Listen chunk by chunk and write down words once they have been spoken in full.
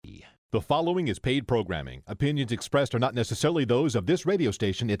The following is paid programming. Opinions expressed are not necessarily those of this radio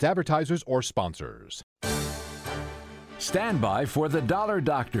station, its advertisers, or sponsors. Stand by for the Dollar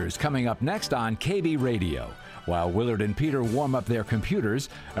Doctors coming up next on KB Radio. While Willard and Peter warm up their computers,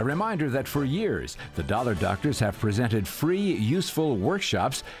 a reminder that for years, the Dollar Doctors have presented free, useful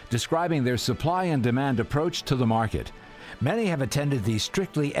workshops describing their supply and demand approach to the market. Many have attended these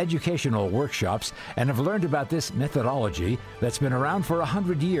strictly educational workshops and have learned about this methodology that's been around for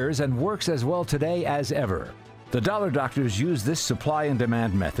 100 years and works as well today as ever. The Dollar Doctors use this supply and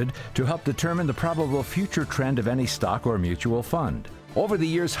demand method to help determine the probable future trend of any stock or mutual fund. Over the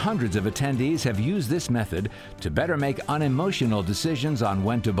years, hundreds of attendees have used this method to better make unemotional decisions on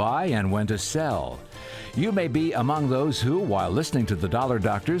when to buy and when to sell. You may be among those who, while listening to the Dollar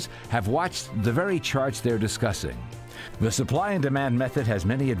Doctors, have watched the very charts they're discussing. The supply and demand method has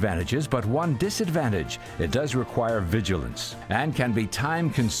many advantages, but one disadvantage: it does require vigilance and can be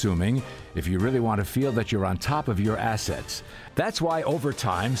time-consuming if you really want to feel that you're on top of your assets. That's why over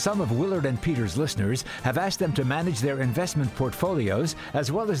time, some of Willard and Peter's listeners have asked them to manage their investment portfolios as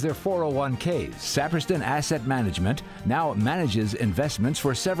well as their 401ks. Saperston Asset Management now manages investments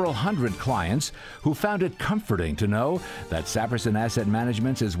for several hundred clients who found it comforting to know that Saperston Asset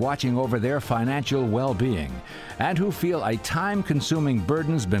Management is watching over their financial well-being and who feel a time-consuming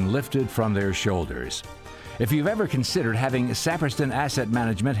burden's been lifted from their shoulders. If you've ever considered having Saperston Asset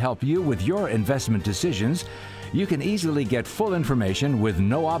Management help you with your investment decisions, you can easily get full information with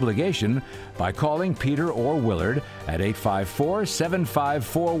no obligation by calling Peter or Willard at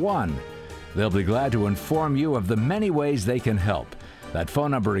 854-7541. They'll be glad to inform you of the many ways they can help. That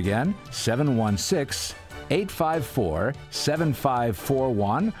phone number again,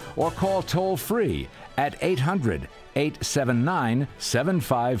 716-854-7541, or call toll-free at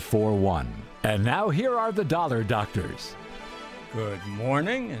 800-879-7541. And now here are the Dollar Doctors. Good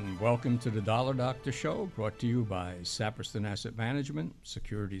morning and welcome to the Dollar Doctor Show, brought to you by Saperston Asset Management.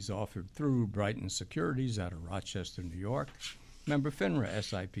 Securities offered through Brighton Securities out of Rochester, New York. Member FINRA,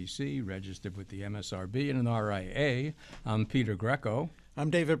 SIPC, registered with the MSRB and an RIA. I'm Peter Greco.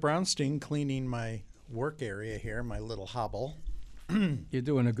 I'm David Brownstein, cleaning my work area here, my little hobble. You're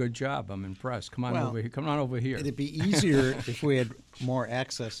doing a good job. I'm impressed. Come on over here. Come on over here. It'd be easier if we had more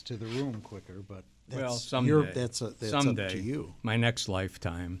access to the room quicker, but someday. That's someday, up to you. My next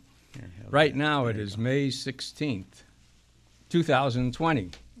lifetime. Here, right now it is May 16th,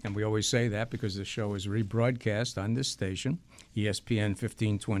 2020. And we always say that because the show is rebroadcast on this station, ESPN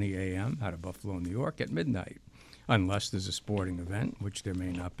 1520 AM, out of Buffalo, New York, at midnight, unless there's a sporting event, which there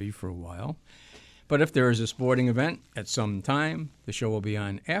may not be for a while. But if there is a sporting event at some time, the show will be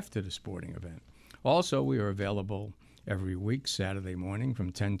on after the sporting event. Also, we are available every week, Saturday morning from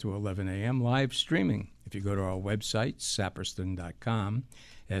 10 to 11 a.m., live streaming. If you go to our website, saperston.com,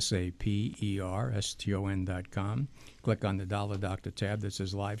 SAPERSTON.com, click on the Dollar Doctor tab that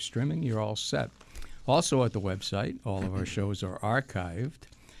says live streaming, you're all set. Also at the website, all of our shows are archived.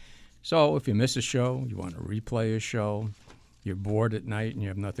 So if you miss a show, you want to replay a show, you're bored at night and you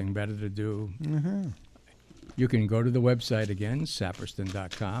have nothing better to do, you can go to the website again,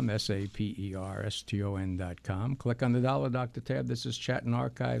 saperston.com, SAPERSTON.com. Click on the Dollar Doctor tab that says Chat and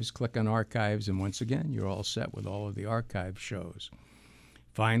Archives. Click on Archives, and once again, you're all set with all of the archive shows.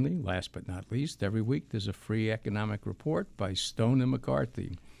 Finally, last but not least, every week there's a free economic report by Stone and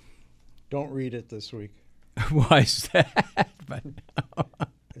McCarthy. Don't read it this week. Why is that?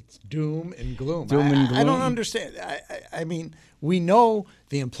 It's doom and gloom. Doom and gloom. I don't understand. I mean, we know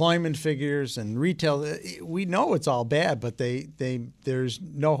the employment figures and retail. We know it's all bad, but there's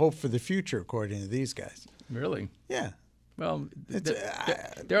no hope for the future, according to these guys. Really? Yeah. Well,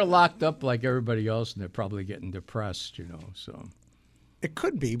 they're locked up like everybody else, and they're probably getting depressed, So it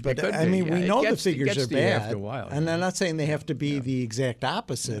could be, but could I mean, be. we know the It figures gets are to you bad. after a while, and yeah. I'm not saying they have to be the exact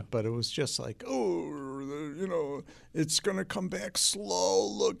opposite, but it was just like, it's going to come back slow.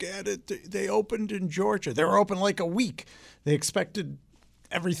 Look at it. They opened in Georgia. They were open like a week. They expected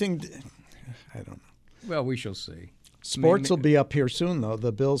everything. I don't know. Well, we shall see. Sports will be up here soon, though.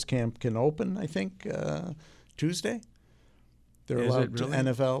 The Bills camp can open, I think, Tuesday. They're allowed to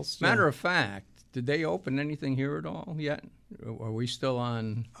NFLs. Matter of fact, did they open anything here at all yet? Are we still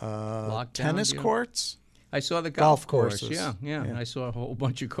on lockdown? Tennis courts? I saw the golf course. courses. Yeah. And I saw a whole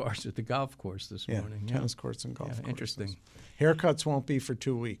bunch of cars at the golf course this morning. Yeah, tennis courts and golf courses. Interesting. Haircuts won't be for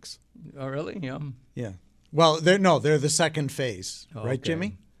 2 weeks. Oh, really? Yeah. Yeah. Well, they're the second phase, right, okay.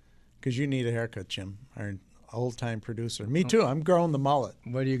 Jimmy? Because you need a haircut, Jim, our old-time producer. Me too. I'm growing the mullet.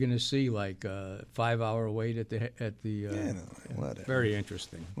 What are you going to see? Like a 5-hour wait at the whatever. Very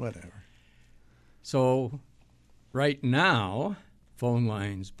interesting. Whatever. So, right now, Phone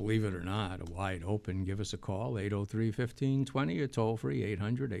lines, believe it or not, are wide open. Give us a call, 803-1520, or toll free,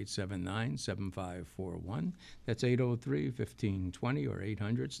 800-879-7541. That's 803-1520 or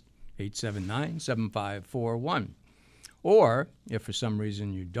 800-879-7541. Or, if for some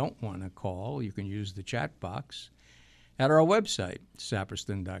reason you don't want to call, you can use the chat box at our website,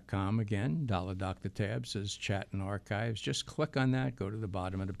 saperston.com. Again, Dollar Doctor tab says Chat and Archives. Just click on that, go to the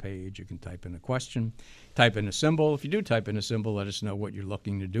bottom of the page. You can type in a question, type in a symbol. If you do type in a symbol, let us know what you're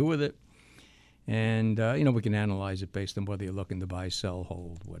looking to do with it. And, we can analyze it based on whether you're looking to buy, sell,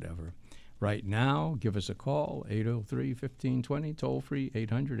 hold, whatever. Right now, give us a call, 803-1520, toll free,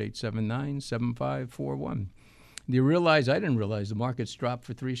 800-879-7541. Do you realize, I didn't realize the market's dropped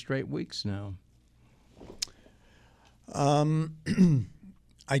for 3 straight weeks now. I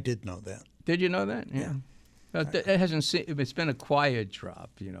did know that. Did you know that? Yeah. It hasn't seen, it's been a quiet drop,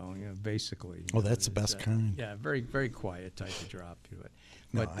 basically. Oh, that's the best kind. Yeah, very, very quiet type of drop.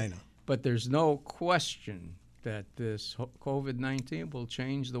 No, I know. But there's no question that this COVID-19 will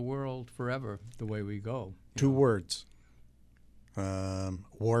change the world forever the way we go. 2 words.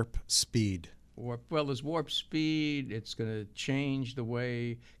 Warp speed. There's warp speed. It's going to change the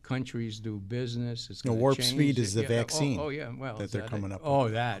way countries do business. It's going to warp change speed is the vaccine. Oh, yeah. Well, that they're coming up with. Oh,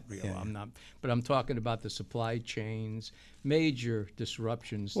 that. Yeah. I'm not. But I'm talking about the supply chains, major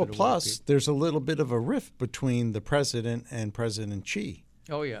disruptions. Well, to the plus there's a little bit of a rift between the president and President Xi.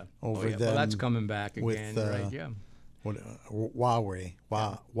 Oh yeah. Over them. Well, that's coming back again, with, right? Yeah. Huawei.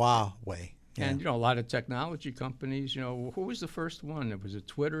 And, a lot of technology companies, who was the first one? It was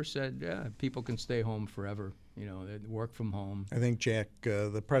Twitter said, yeah, people can stay home forever. They work from home. I think Jack,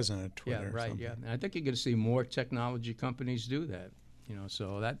 the president of Twitter. Yeah, right, something. yeah. And I think you're going to see more technology companies do that.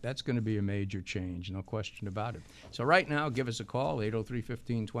 So that's going to be a major change, no question about it. So right now, give us a call,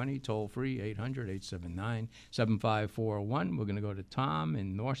 803-1520, toll free, 800-879-7541. We're going to go to Tom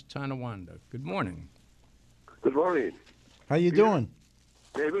in North Tonawanda. Good morning. Good morning. How you doing?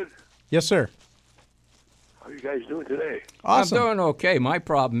 David? Yes, sir. How are you guys doing today? Awesome. I'm doing okay. My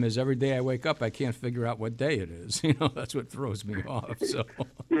problem is every day I wake up, I can't figure out what day it is. That's what throws me off. So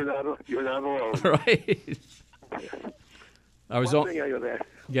You're not alone. right. I was One thing I got to ask.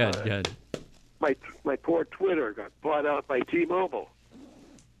 Good. My poor Twitter got bought out by T-Mobile.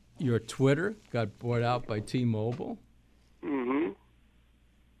 Your Twitter got bought out by T-Mobile? Mm-hmm.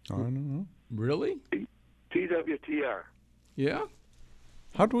 I don't know. Really? TWTR. Yeah?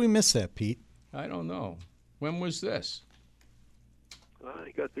 How do we miss that, Pete? I don't know. When was this?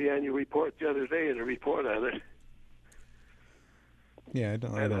 I got the annual report the other day and a report on it. Yeah, I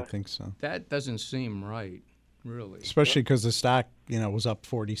don't think so. That doesn't seem right, really. Especially because the stock, was up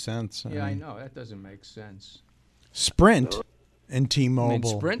 40 cents. I know. That doesn't make sense. Sprint and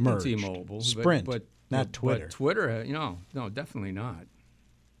T-Mobile Sprint merged. and T-Mobile. Sprint, but not Twitter. But Twitter, no, definitely not.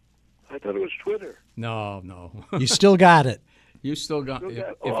 I thought it was Twitter. No. You still got it. You still got.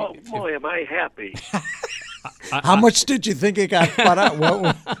 Boy, am I happy. How much did you think it got bought out?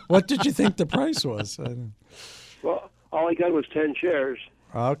 What did you think the price was? Well, all I got was 10 shares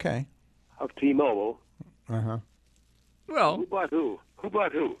Okay. of T-Mobile. Uh-huh. Well, Who bought who? Who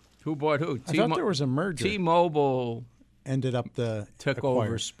bought who? who bought who? I thought there was a merger. T-Mobile Ended up took acquired.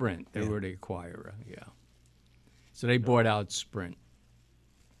 over Sprint. They were the acquirer, yeah. So they bought out Sprint.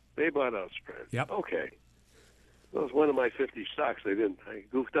 They bought out Sprint. Yep. Okay. That was one of my 50 stocks. I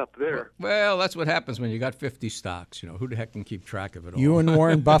goofed up there. Well, that's what happens when you got 50 stocks. Who the heck can keep track of it all? You and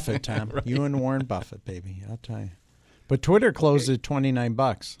Warren Buffett, Tom. Right. You and Warren Buffett, baby. I'll tell you. But Twitter closed at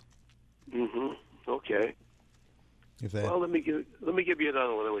 $29. Mm-hmm. Okay. If that, Well, let me give you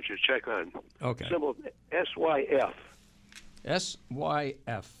another one I want you to check on. Okay. Symbol SYF.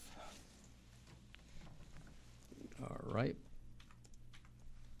 SYF. All right.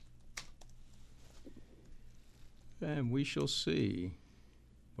 And we shall see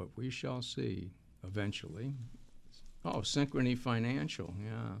what we shall see eventually. Oh, Synchrony Financial,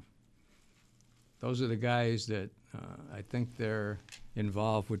 yeah. Those are the guys that I think they're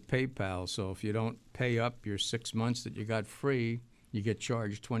involved with PayPal. So if you don't pay up your 6 months that you got free, you get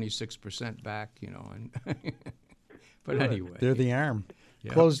charged 26% back, And but anyway. they're the arm.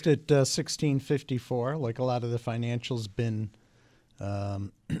 Yeah. Closed at 1654. Like a lot of the financials been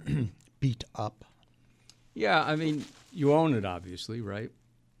beat up. Yeah, I mean, you own it, obviously, right?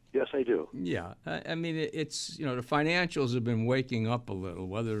 Yes, I do. Yeah, I mean, it's, the financials have been waking up a little,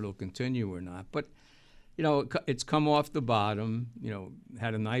 whether it'll continue or not. But, it's come off the bottom,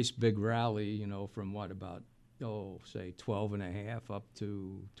 had a nice big rally, from what, about, say 12.5 up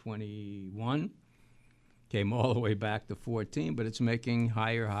to 21. Came all the way back to 14, but it's making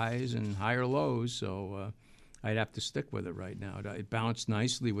higher highs and higher lows. So I'd have to stick with it right now. It bounced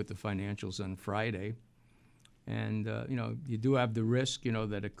nicely with the financials on Friday. And, you do have the risk,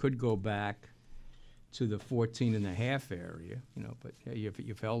 that it could go back to the 14.5 area, but yeah,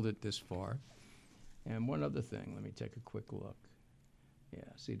 you've held it this far. And one other thing, let me take a quick look. Yeah,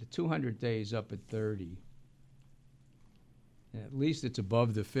 see, the 200 days up at 30. At least it's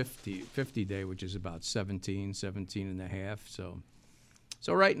above the 50 day, which is about 17.5.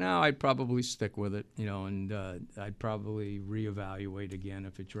 So right now I'd probably stick with it, and I'd probably reevaluate again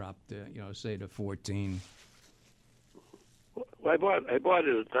if it dropped, say to 14. Well, I bought it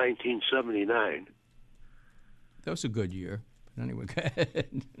in 1979. That was a good year. But anyway, go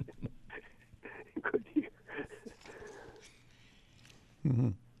ahead. Good year. Mm-hmm.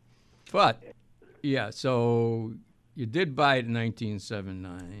 But, yeah, so you did buy it in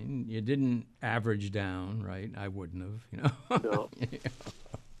 1979. You didn't average down, right? I wouldn't have, No.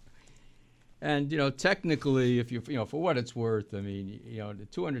 And, technically, if you, for what it's worth, I mean, the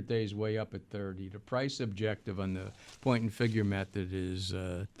 200 days way up at 30. The price objective on the point and figure method is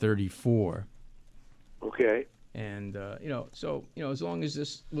 34. Okay. And, so, as long as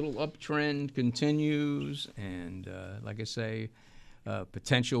this little uptrend continues and, like I say,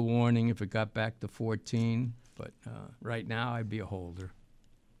 potential warning if it got back to 14. But right now, I'd be a holder.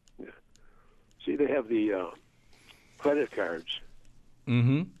 Yeah. See, they have the credit cards.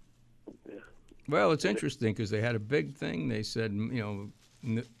 Mm-hmm. Yeah. Well, it's interesting because they had a big thing. They said,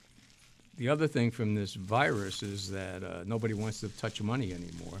 the other thing from this virus is that nobody wants to touch money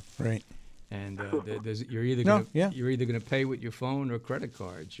anymore. Right. And you're either going to pay with your phone or credit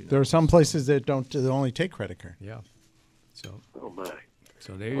cards. There are some places that only take credit card. Yeah. So. Oh my.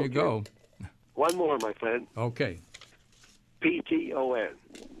 So there you go. One more, my friend. Okay. PTON.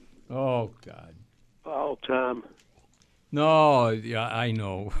 Oh God. Oh, Tom. No, yeah, I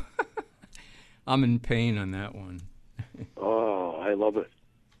know. I'm in pain on that one. Oh, I love it.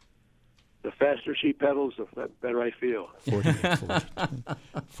 The faster she pedals, the better I feel.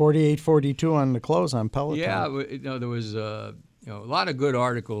 48.42 on the close on Peloton. Yeah, there was a lot of good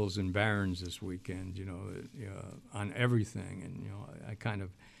articles in Barron's this weekend. On everything, and I kind of,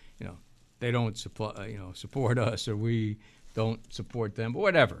 they don't support us, or we don't support them, but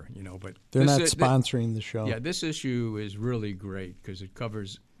whatever, But they're not sponsoring the show. Yeah, this issue is really great because it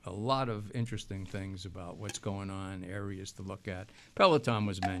covers a lot of interesting things about what's going on, areas to look at. Peloton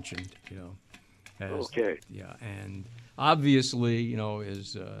was mentioned, Okay. Yeah, and obviously,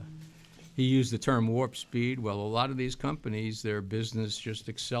 he used the term warp speed. Well, a lot of these companies, their business just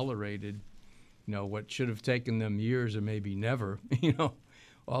accelerated, what should have taken them years or maybe never,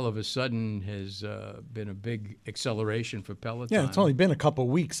 all of a sudden has been a big acceleration for Peloton. Yeah, it's only been a couple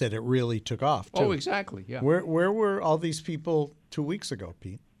of weeks that it really took off, too. Oh, exactly, yeah. Where were all these people 2 weeks ago,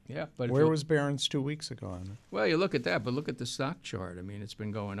 Pete? Yeah, but where was Barron's 2 weeks ago on it? Well, you look at that, but look at the stock chart. I mean, it's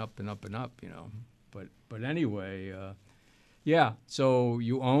been going up and up and up, But anyway, yeah. So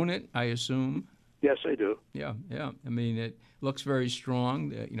you own it, I assume. Yes, I do. Yeah. I mean, it looks very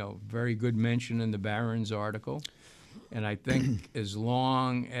strong. Very good mention in the Barron's article. And I think as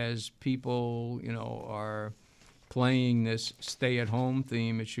long as people, are playing this stay-at-home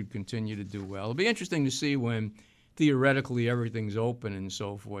theme, it should continue to do well. It'll be interesting to see when theoretically everything's open and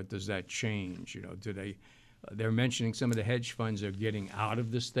so forth. Does that change? Do they? They're mentioning some of the hedge funds are getting out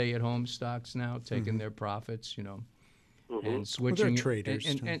of the stay-at-home stocks now, taking their profits. And switching. Well, they're traders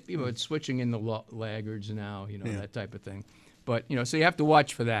and it's switching in the laggards now. That type of thing. But so you have to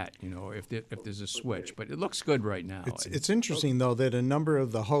watch for that. If there's a switch. But it looks good right now. It's interesting though that a number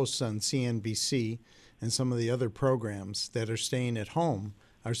of the hosts on CNBC and some of the other programs that are staying at home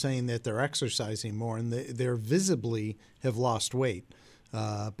are saying that they're exercising more and they're visibly have lost weight.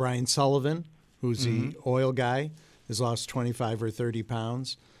 Brian Sullivan, who's the oil guy, has lost 25 or 30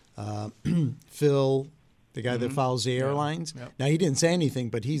 pounds. Phil, the guy that follows the airlines. Yep. Now, he didn't say anything,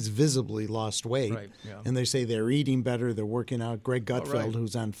 but he's visibly lost weight. Right, yeah. And they say they're eating better, they're working out. Greg Gutfeld, right.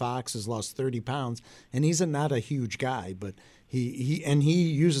 who's on Fox, has lost 30 pounds. And he's not a huge guy, but he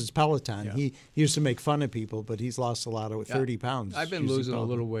uses Peloton. Yeah. He used to make fun of people, but he's lost a lot of 30 pounds. I've been using losing a Peloton.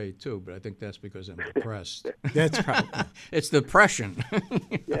 little weight too, but I think that's because I'm depressed. That's probably. It's depression.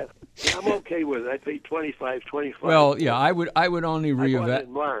 Yeah, I'm okay with it. I paid $25. Well, yeah, I would only I bought it reevaluate.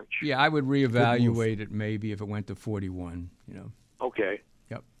 in March. Yeah, I would reevaluate it maybe if it went to 41. Okay.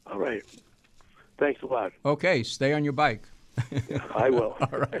 Yep. All right. Thanks a lot. Okay, stay on your bike. I will.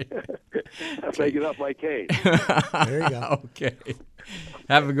 All right. I'll take it off my cane. There you go. Okay.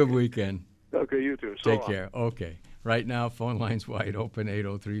 Have a good weekend. Okay, you too. So Take long. care. Okay. Right now, phone lines wide open,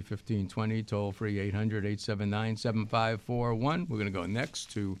 803-1520, toll-free 800-879-7541. We're going to go next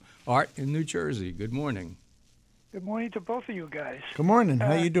to Art in New Jersey. Good morning. Good morning to both of you guys. Good morning.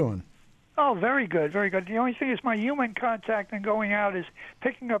 How you doing? Oh, very good, very good. The only thing is my human contact and going out is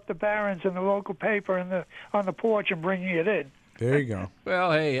picking up the Barron's in the local paper and on the porch and bringing it in. There you go.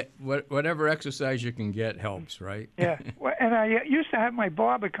 Well, hey, whatever exercise you can get helps, right? Yeah, well, and I used to have my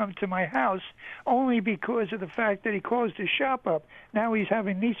barber come to my house only because of the fact that he closed his shop up. Now he's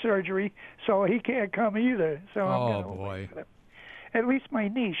having knee surgery, so he can't come either. So I'm Oh, gonna boy. At least my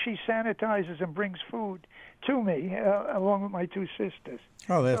niece, she sanitizes and brings food to me along with my two sisters.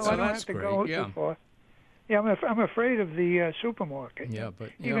 Oh, that's So I don't that's have to great, go yeah. too far. Yeah, I'm afraid of the supermarket. Yeah,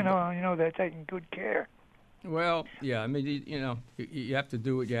 but Even though they're taking good care. Well, yeah, I mean, you have to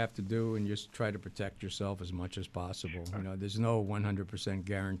do what you have to do and just try to protect yourself as much as possible. There's no 100%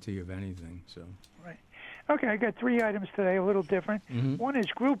 guarantee of anything. So. Right. Okay, I got 3 items today, a little different. One is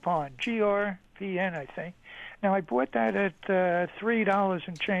Groupon, GRPN, I think. Now, I bought that at $3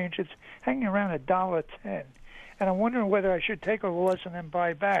 and change. It's hanging around $1.10. And I'm wondering whether I should take a loss and then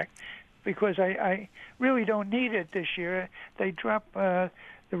buy back because I really don't need it this year. They drop the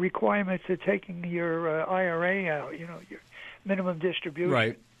requirements of taking your IRA out, your minimum distribution.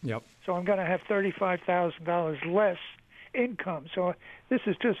 Right, yep. So I'm going to have $35,000 less income. So this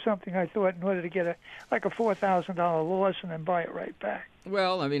is just something I thought in order to get a $4,000 loss and then buy it right back.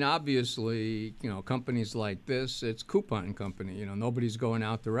 Well, I mean, obviously, companies like this, it's coupon company. Nobody's going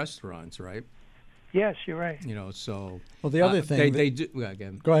out to restaurants, right? Yes, you're right. So. Well, the other thing they do. Well,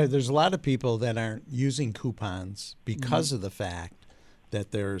 again. Go ahead. There's a lot of people that aren't using coupons because of the fact that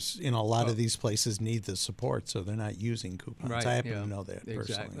there's, a lot of these places need the support, so they're not using coupons. Right, I happen to know that personally.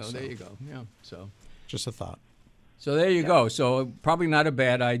 Exactly. Oh, so there you go. Yeah. So. just a thought. So there you go. So probably not a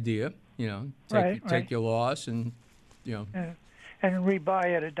bad idea. Take your loss and, And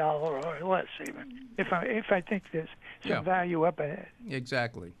rebuy at $1 or less, even if I think there's some value up ahead.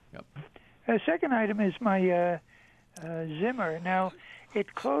 Exactly. Yep. The second item is my Zimmer. Now,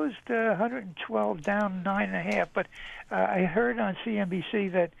 it closed 112 down 9.5, but I heard on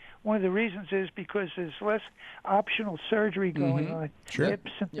CNBC that one of the reasons is because there's less optional surgery going on,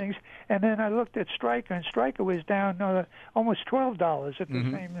 hips and things. And then I looked at Stryker, and Stryker was down almost $12 at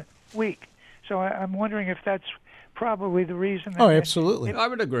the same week. So I'm wondering if that's probably the reason. Oh, absolutely. I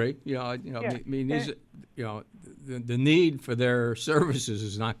would agree. I mean, these, the need for their services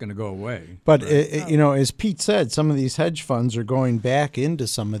is not going to go away. But as Pete said, some of these hedge funds are going back into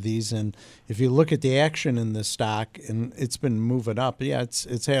some of these, and if you look at the action in the stock, and it's been moving up. Yeah,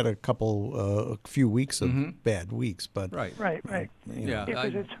 it's had a few weeks of bad weeks, but right.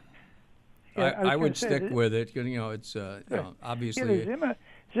 I would stick with it. It's obviously the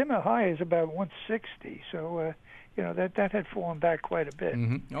Zimmer high is about 160, so. That had fallen back quite a bit.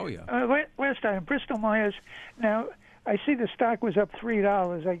 Oh, yeah. Last item, Bristol Myers. Now, I see the stock was up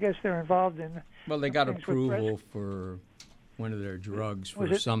 $3. I guess they're involved in. Well, they got approval for one of their drugs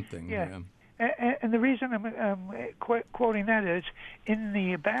for something. Yeah. And the reason I'm quoting that is in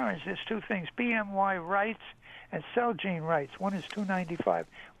the Barron's, there's 2 things: BMY rights and Celgene rights. One is $2.95,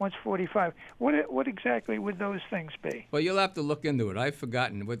 one's $45. What exactly would those things be? Well, you'll have to look into it. I've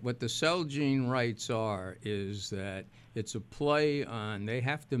forgotten. What the Celgene rights are is that it's a play on they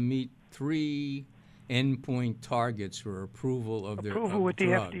have to meet 3 endpoint targets for approval of their approval with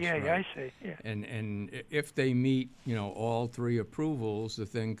drugs, the FDA. right? I see. Yeah. And if they meet all 3 approvals, the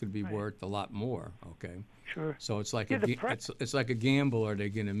thing could be worth a lot more. Okay. Sure. So it's like it's like a gamble. Are they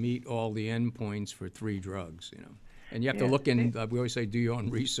going to meet all the endpoints for 3 drugs? And you have to look in. We always say do your own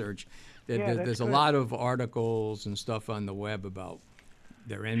research. There's a lot of articles and stuff on the web about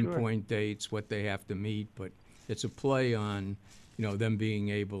their endpoint dates, what they have to meet, but it's a play on them being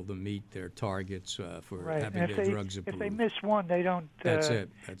able to meet their targets for having their drugs approved. If they miss one, they don't. That's it.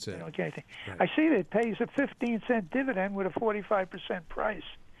 They don't get anything. Right. I see that it pays a 15-cent dividend with a 45% price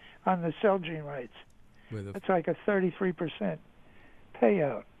on the Celgene rights. That's like a 33%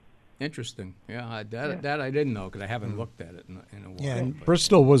 payout. Interesting. Yeah, that I didn't know because I haven't looked at it in a while. Yeah, and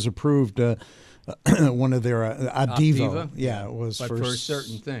Bristol was approved one of their Opdivo. Yeah, it was for a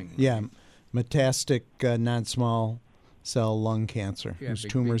certain thing. Yeah, metastatic non-small cell lung cancer, whose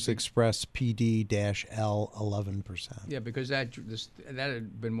tumors express PD-L 11%. Yeah, because that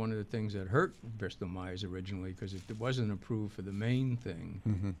had been one of the things that hurt Bristol Myers originally, because it wasn't approved for the main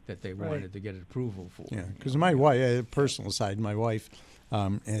thing that they wanted to get approval for. Yeah, because my wife, personal side, my wife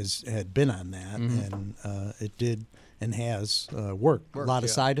had been on that, and it did and has worked. A lot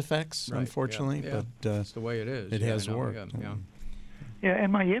of side effects, unfortunately, but that's the way it is. It has worked. Yeah,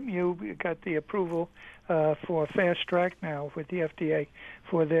 and my IMU got the approval for fast track now with the FDA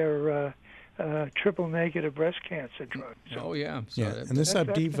for their triple-negative breast cancer drug. So, and this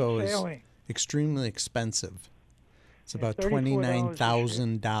Opdivo is extremely expensive. It's about $34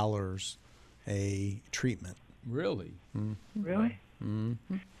 $29,000 a treatment. Really? Really?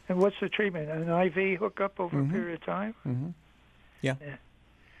 Mm-hmm. And what's the treatment? An IV hookup over a period of time? Mm-hmm. Yeah.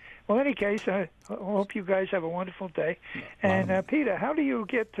 Well, in any case, I hope you guys have a wonderful day. And Peter, how do you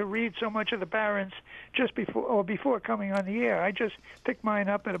get to read so much of the Barron's just before coming on the air? I just picked mine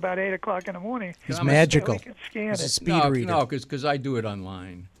up at about 8 o'clock in the morning. He's magical. I can scan He's a it. speed reader. No, because I do it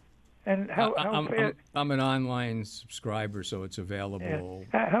online. And how I'm an online subscriber, so it's available.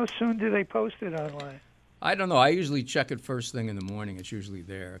 How soon do they post it online? I don't know. I usually check it first thing in the morning. It's usually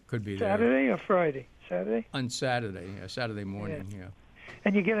there. It could be Saturday or Friday? Saturday? On Saturday. Saturday morning, yeah.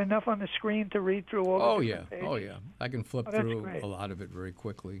 And you get enough on the screen to read through all the different pages? Oh, yeah. I can flip that's through great. a lot of it very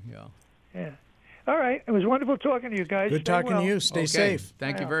quickly, yeah. Yeah. All right. It was wonderful talking to you guys. Good Stay talking well. to you. Stay Okay. safe.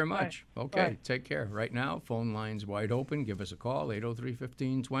 Thank you Bye. very much. Bye. Okay, Bye. take care. Right now, phone lines wide open. Give us a call,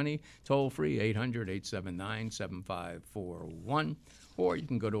 803-1520, toll free, 800-879-7541. Or you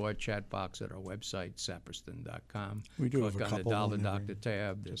can go to our chat box at our website, saperston.com. We do have Click a on the couple Dollar on there. Doctor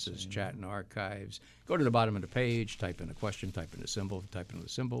tab. This is Chat and Archives. Go to the bottom of the page, type in a question, type in a symbol, type in the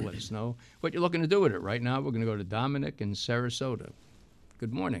symbol, let us know what you're looking to do with it. Right now, we're going to go to Dominic in Sarasota.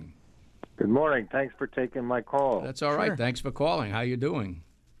 Good morning. Good morning. Thanks for taking my call. That's all right. Sure. Thanks for calling. How you doing?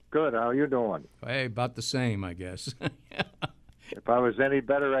 Good. How you doing? Hey, about the same, I guess. If I was any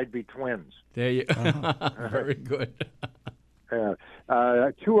better, I'd be twins. There you Very good.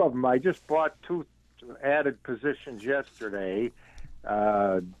 Two of them. I just bought two added positions yesterday,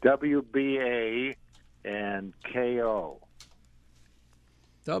 WBA and KO.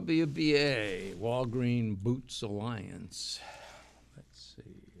 WBA, Walgreen Boots Alliance. Let's see.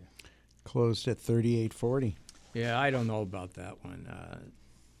 Closed at 38.40. Yeah, I don't know about that one.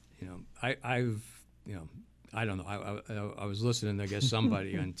 I don't know. I was listening to, I guess,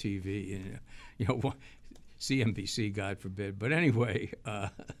 somebody on TV, and CNBC, God forbid. But anyway,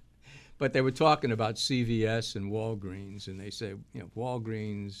 but they were talking about CVS and Walgreens, and they say,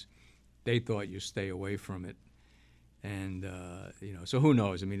 Walgreens, they thought you stay away from it, and so who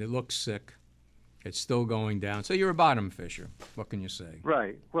knows? I mean, it looks sick. It's still going down. So you're a bottom fisher. What can you say?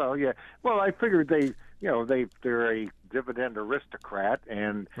 Right. Well, yeah. Well, I figured they're a dividend aristocrat,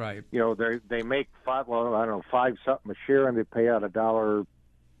 and Right. they make $5 something a share, and they pay out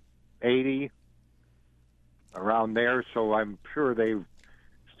 $1.80 around there. So I'm sure they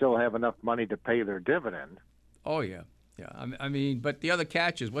still have enough money to pay their dividend. Oh yeah. I mean, but the other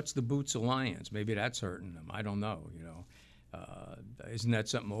catch is, what's the Boots Alliance? Maybe that's hurting them. I don't know. Isn't that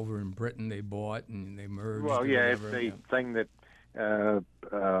something over in Britain they bought and they merged? Well, or yeah, whatever? it's a thing that I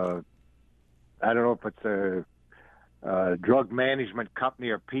don't know if it's a drug management company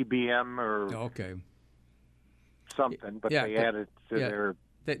or PBM or Okay. something, but Yeah, they but- added to yeah. their.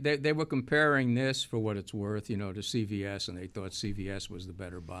 They were comparing this, for what it's worth, to CVS, and they thought CVS was the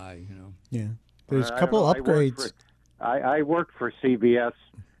better buy. Yeah. There's a I couple don't know, upgrades. I worked for CVS,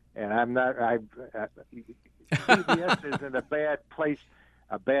 and I'm not. CVS is in a bad place.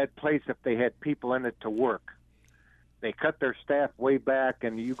 A bad place if they had people in it to work. They cut their staff way back,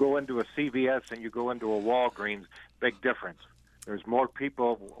 and you go into a CVS and you go into a Walgreens, big difference. There's more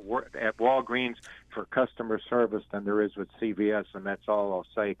people at Walgreens for customer service than there is with CVS, and that's all I'll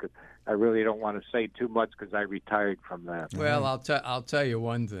say, because I really don't want to say too much because I retired from that. Well, I'll tell you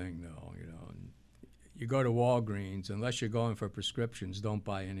one thing though. You go to Walgreens, unless you're going for prescriptions, don't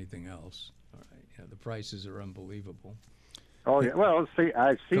buy anything else. All right, the prices are unbelievable. Oh yeah, well, see,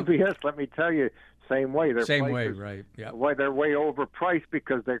 CVS. Let me tell you, same way. Their Same way, prices- right? Yeah. Why they're way overpriced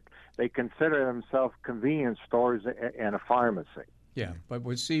because they consider themselves convenience stores and a pharmacy. Yeah, but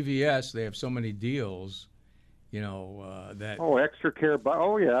with CVS, they have so many deals, that. Oh, extra care.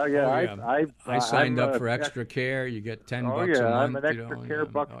 Oh yeah. I signed I'm up a for extra care. You get $10 Oh a yeah, month. I'm an extra care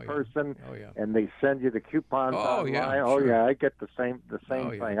bucks person, and they send you the coupons Oh, online. yeah, Oh sure. yeah, I get the same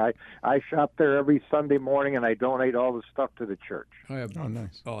Oh, yeah. thing. I shop there every Sunday morning, and I donate all the stuff to the church. Oh, yeah. Oh,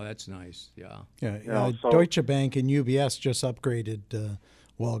 nice. Oh, that's nice. Yeah. Yeah. so- Deutsche Bank and UBS just upgraded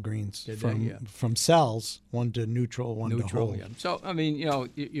Walgreens Did they? Yeah. from cells, one to neutral, one to whole. Yeah. So I mean,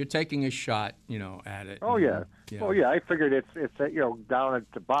 you're taking a shot, at it. Oh yeah. Oh yeah. I figured it's down at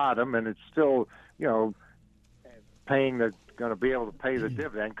the bottom, and it's still paying going to be able to pay the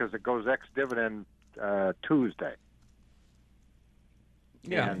dividend because it goes ex-dividend Tuesday.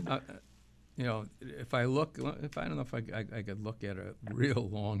 Yeah. And- if I don't know if I could look at a real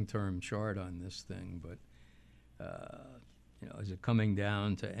long-term chart on this thing, but is it coming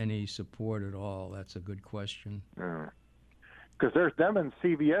down to any support at all? That's a good question. Because there's them and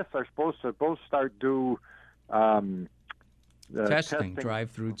CVS are supposed to both start do Testing,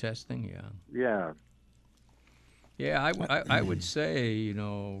 drive-through testing. Yeah. Yeah. Yeah, I would say, you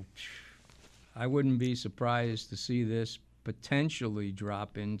know, I wouldn't be surprised to see this potentially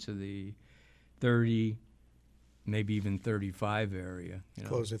drop into the 30, maybe even 35 area. You know?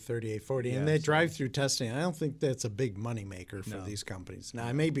 Close at 38, 40. Yeah, and that so- drive-through testing, I don't think that's a big moneymaker for these companies. Now,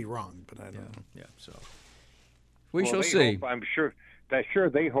 I may be wrong, but I don't know. Yeah, so we Well, shall they see. hope- I'm sure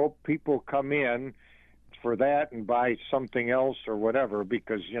they hope people come in for that and buy something else or whatever,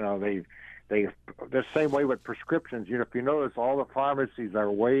 because you know they the same way with prescriptions. You know, if you notice, all the pharmacies are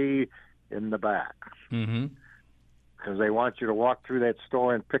way in the back Mm-hmm. because they want you to walk through that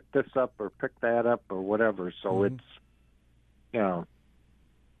store and pick this up or pick that up or whatever. So it's, you know,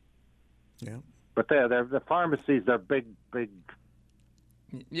 Yeah. but the pharmacies are big.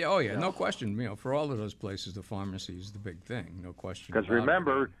 Yeah, oh yeah, no question. You know, for all of those places, the pharmacy is the big thing, no question. Because about it.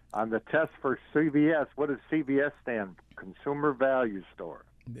 remember, on the test for CVS, what does CVS stand for? Consumer Value Store.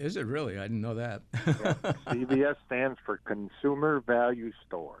 Is it really? I didn't know that. Yeah, CVS stands for Consumer Value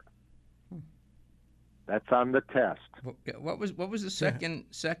Store. That's on the test. What was the second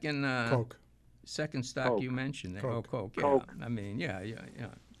Coke. second stock Coke. you mentioned there? Coke. Oh, Coke. Yeah. Coke. I mean, yeah.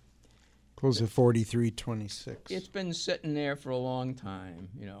 Close at 43.26. It's been sitting there for a long time,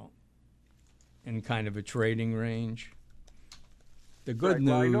 you know, in kind of a trading range. The good Right, news.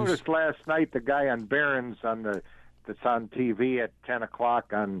 well, I noticed last night the guy on Barron's that's on TV at 10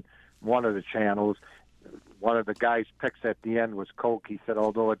 o'clock on one of the channels. One of the guys' picks at the end was Coke. He said,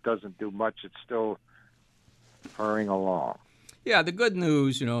 although it doesn't do much, it's still purring along. Yeah, the good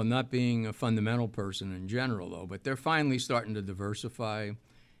news, you know, not being a fundamental person in general, though, but they're finally starting to diversify,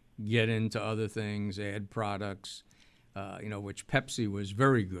 get into other things, add products, you know, which Pepsi was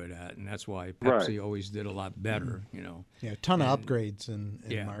very good at, and that's why Pepsi Right. always did a lot better, you know. Yeah, a ton of upgrades in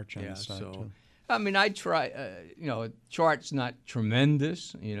Yeah, March on yeah, the stock, so, too. I mean, I try, you know, chart's not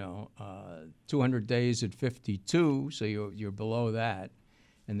tremendous, you know, 200 days at 52, so you're below that,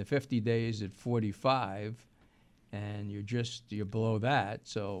 and the 50 days at 45, and you're below that,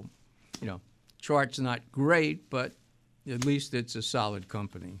 so, you know, chart's not great, but at least it's a solid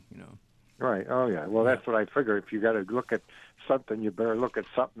company, you know. Right. Oh, yeah. Well, that's what I figure. If you got to look at something, you better look at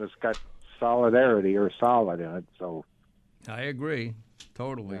something that's got solidarity or solid in it. So. I agree,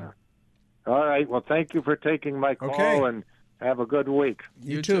 totally. Yeah. All right. Well, thank you for taking my call, Okay. and have a good week.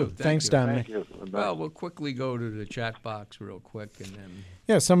 You too. too. Thanks, Thank Dominic. Thank you. Bye. Well, we'll quickly go to the chat box real quick, and then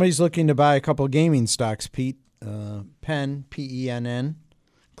Yeah, somebody's looking to buy a couple of gaming stocks, Pete. Penn, PENN,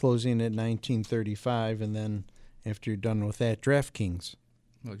 closing at 1935, and then after you're done with that, DraftKings.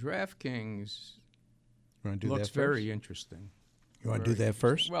 well, DraftKings You want to do looks that first? very interesting. You want to do that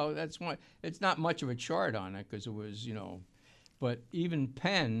first? Well, that's one. It's not much of a chart on it because it was, you know, but even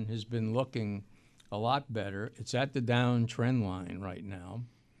Penn has been looking a lot better. It's at the down trend line right now,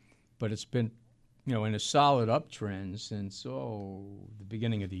 but it's been, you know, in a solid uptrend since the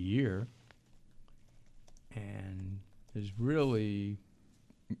beginning of the year, and there's really,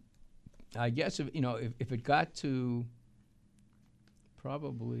 I guess if it got to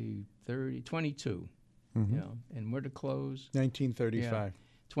probably 22, you know, and where to close. 1935.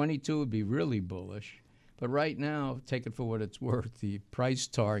 22 would be really bullish. But right now, take it for what it's worth, the price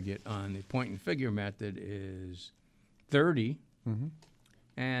target on the point and figure method is 30.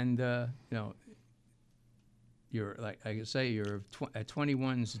 And, you know, you're, like I say, you're at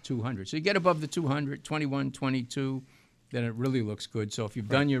 21's to 200. So you get above the 200, 21, 22, then it really looks good. So if you've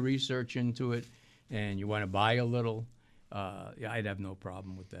done your research into it and you want to buy a little, yeah, I'd have no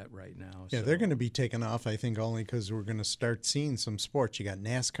problem with that right now. Yeah, so. they're going to be taken off, I think, only because we're going to start seeing some sports. You got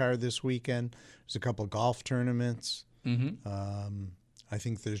NASCAR this weekend. There's a couple golf tournaments. I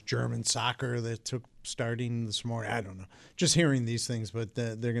think there's German soccer that took starting this morning. I don't know. Just hearing these things, but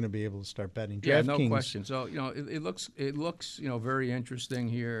they're going to be able to start betting. Yeah, no DraftKings- question. So, you know, it looks you know, very interesting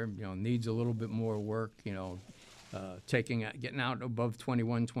here. You know, needs a little bit more work. You know, getting out above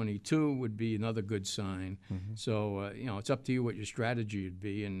 21, 22 would be another good sign. So, you know, it's up to you what your strategy would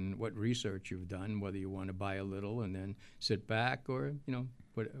be and what research you've done, whether you want to buy a little and then sit back, or, you know,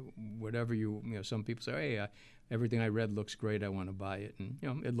 whatever you know. Some people say, hey, everything I read looks great, I want to buy it, and, you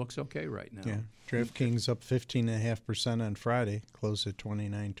know, it looks okay right now. Yeah, DraftKings up 15.5% on Friday, closed at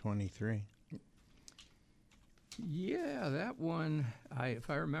 29.23. Yeah, that one, if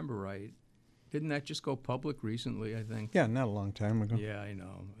I remember right, didn't that just go public recently, I think? Yeah, not a long time ago. Yeah, I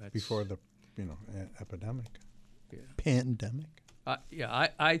know. That's, Before the, epidemic, Yeah. pandemic. Yeah,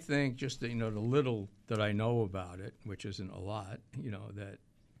 I think just, you know, the little that I know about it, which isn't a lot, you know, that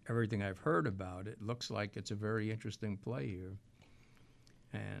everything I've heard about it looks like it's a very interesting play here.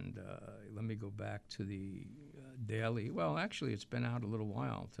 And let me go back to the daily. Well, actually, it's been out a little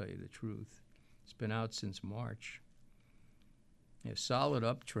while, I'll tell you the truth. It's been out since March. A solid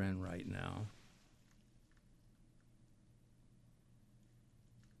uptrend right now.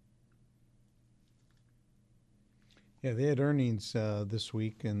 Yeah, they had earnings this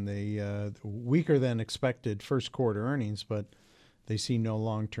week, and they weaker than expected first quarter earnings, but they see no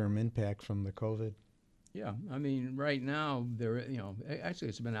long-term impact from the COVID. Yeah, I mean, right now, actually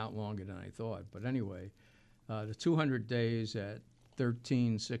it's been out longer than I thought. But anyway, the 200 days at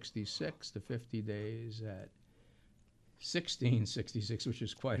 13.66, the 50 days at 16.66, which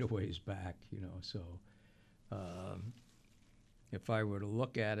is quite a ways back, So if I were to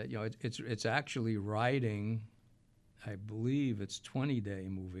look at it, it's actually riding, I believe it's 20-day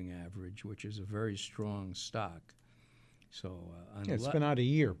moving average, which is a very strong stock. So it's been out a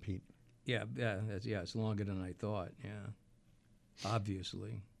year, Pete. Yeah, it's longer than I thought. Yeah,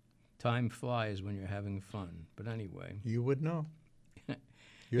 obviously, time flies when you're having fun. But anyway, you would know.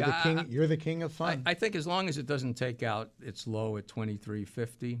 You're the king. You're the king of fun. I think as long as it doesn't take out its low at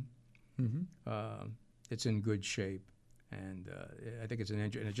 23.50, it's in good shape. And I think it's an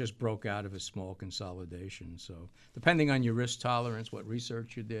engine, and it just broke out of a small consolidation. So depending on your risk tolerance, what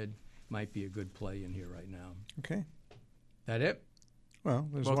research you did, might be a good play in here right now. Okay. That it? Well,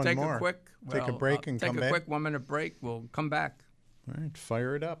 there's we'll one take more. Take a break and come back. Take a quick 1-minute break. We'll come back. All right,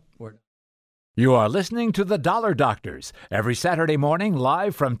 fire it up. You are listening to The Dollar Doctors every Saturday morning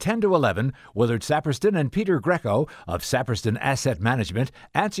live from 10 to 11. Willard Saperston and Peter Greco of Saperston Asset Management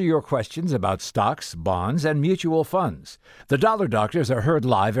answer your questions about stocks, bonds, and mutual funds. The Dollar Doctors are heard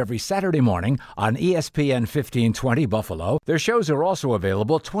live every Saturday morning on ESPN 1520 Buffalo. Their shows are also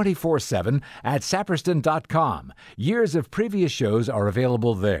available 24/7 at saperston.com. Years of previous shows are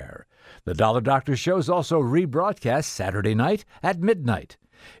available there. The Dollar Doctor shows also rebroadcast Saturday night at midnight.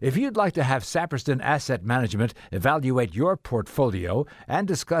 If you'd like to have Saperston Asset Management evaluate your portfolio and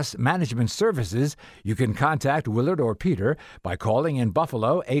discuss management services, you can contact Willard or Peter by calling in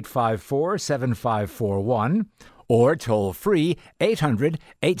Buffalo 854-7541 or toll-free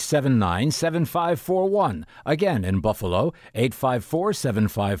 800-879-7541. Again, in Buffalo,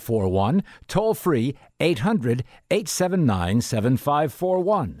 854-7541, toll-free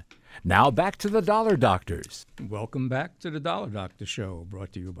 800-879-7541. Now back to the Dollar Doctors. Welcome back to the Dollar Doctor Show,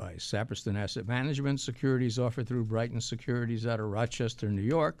 brought to you by Saperston Asset Management. Securities offered through Brighton Securities out of Rochester, New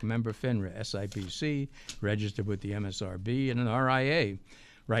York. Member FINRA, SIPC, registered with the MSRB and an RIA.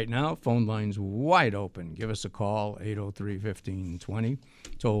 Right now, phone lines wide open. Give us a call, 803-1520.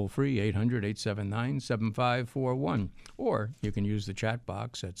 Toll free, 800-879-7541. Or you can use the chat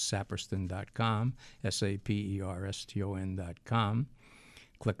box at saperston.com, saperston.com.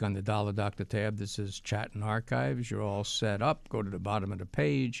 Click on the Dollar Doctor tab that says Chat and Archives. You're all set up. Go to the bottom of the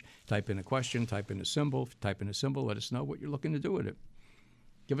page, type in a question, type in a symbol. Type in a symbol, let us know what you're looking to do with it.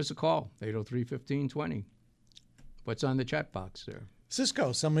 Give us a call, 803-1520. What's on the chat box there?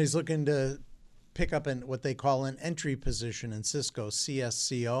 Cisco. Somebody's looking to pick up what they call an entry position in Cisco,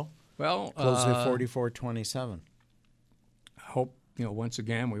 CSCO. Well, closed at 44.27. I hope. Once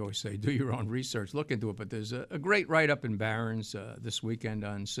again, we always say do your own research, look into it. But there's a great write-up in Barron's this weekend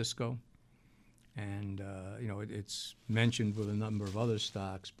on Cisco. And, it's mentioned with a number of other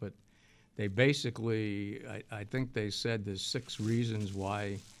stocks. But they basically, I think they said there's 6 reasons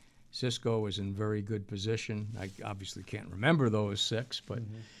why Cisco is in very good position. I obviously can't remember those 6, but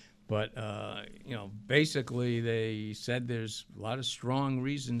basically they said there's a lot of strong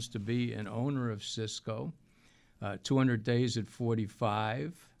reasons to be an owner of Cisco. 200 days at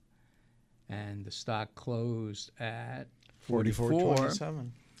 45, and the stock closed at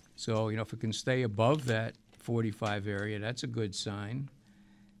 44.27. So, if it can stay above that 45 area, that's a good sign.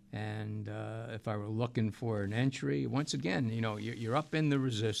 And if I were looking for an entry, once again, you're up in the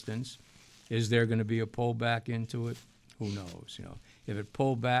resistance. Is there going to be a pullback into it? Who knows? If it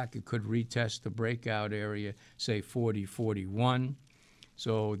pulled back, it could retest the breakout area, say 40.41.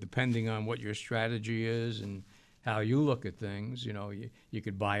 So depending on what your strategy is and how you look at things, you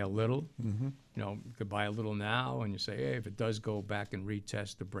could buy a little. You could buy a little now, and you say, hey, if it does go back and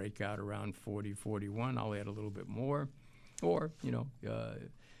retest the breakout around 40.41, I'll add a little bit more. Or,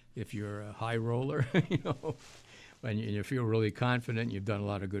 if you're a high roller, and you feel really confident, you've done a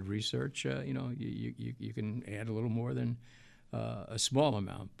lot of good research, you can add a little more than a small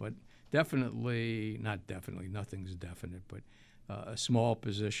amount. But nothing's definite, but a small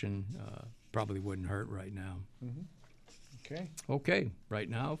position probably wouldn't hurt right now. Okay. Right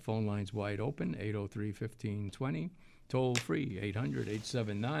now, phone lines wide open, 803-1520. Toll free,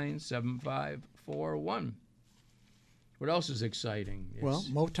 800-879-7541. What else is exciting? Well,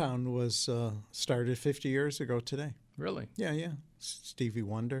 Motown was started 50 years ago today. Really? Yeah. Stevie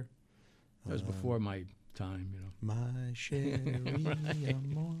Wonder. That was before my time, you know. My Sherry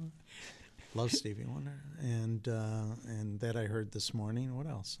Amor. Love Stevie Wonder. And that I heard this morning. What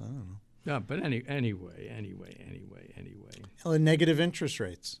else? I don't know. Yeah, but anyway. Negative interest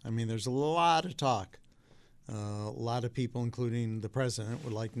rates. I mean, there's a lot of talk. A lot of people, including the president,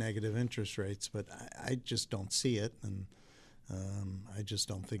 would like negative interest rates, but I just don't see it, and I just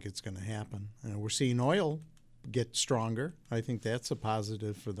don't think it's going to happen. We're seeing oil get stronger. I think that's a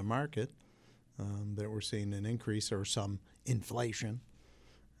positive for the market, that we're seeing an increase or some inflation.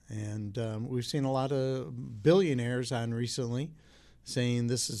 And we've seen a lot of billionaires on recently saying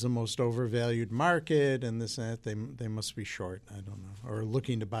this is the most overvalued market and this and that. They must be short. I don't know. Or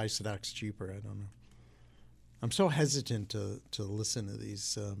looking to buy stocks cheaper. I don't know. I'm so hesitant to listen to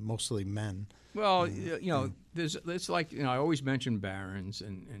these mostly men. Well, it's like, I always mention Barron's,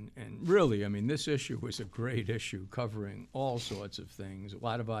 and really, I mean, this issue was a great issue covering all sorts of things, a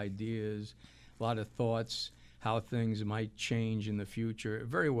lot of ideas, a lot of thoughts, how things might change in the future.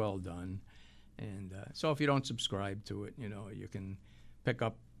 Very well done. And so if you don't subscribe to it, you can pick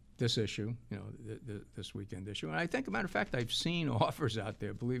up this issue, this weekend issue. And I think, as a matter of fact, I've seen offers out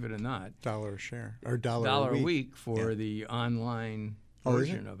there, believe it or not. $1 a share or $1 a week for the online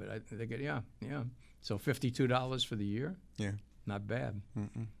version of it. They get, yeah. So $52 for the year. Yeah. Not bad.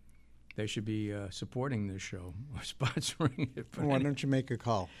 Mm-mm. They should be supporting this show or sponsoring it. Why don't you make a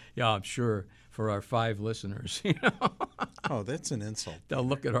call? Yeah, I'm sure for our 5 listeners. Oh, that's an insult. They'll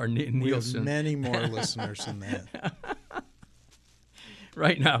look at our Nielsen. We have many more listeners than that.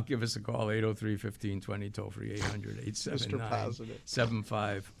 Right now, give us a call, 803-1520, toll-free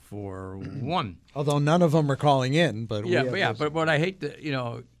 800-879-7541. Although none of them are calling in. But but what I hate,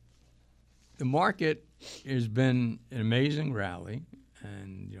 the market has been an amazing rally,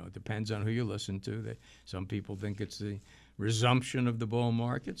 and, it depends on who you listen to. Some people think it's the resumption of the bull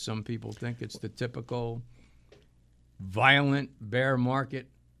market. Some people think it's the typical violent bear market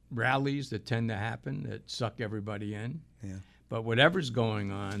rallies that tend to happen that suck everybody in. Yeah. But whatever's going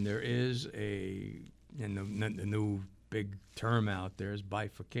on, there is the new big term out there is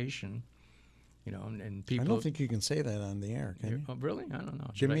bifurcation, and people. I don't think you can say that on the air, can you? Oh, really? I don't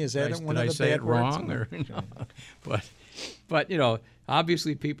know. Jimmy, is that one of the bad words? Did I say it wrong? Or, But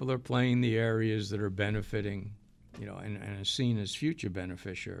obviously people are playing the areas that are benefiting, and are seen as future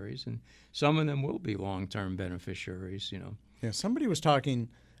beneficiaries, and some of them will be long-term beneficiaries, Yeah, somebody was talking.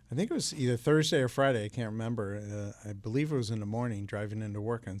 I think it was either Thursday or Friday. I can't remember. I believe it was in the morning driving into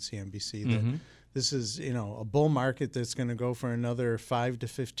work on CNBC. That this is, a bull market that's going to go for another 5 to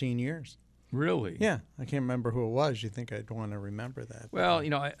 15 years. Really? Yeah. I can't remember who it was. You think I'd want to remember that. Well,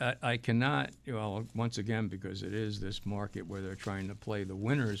 I cannot, once again, because it is this market where they're trying to play the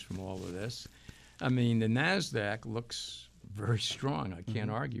winners from all of this. I mean, the NASDAQ looks very strong. I can't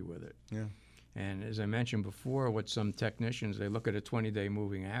argue with it. Yeah. And as I mentioned before, with some technicians, they look at a 20-day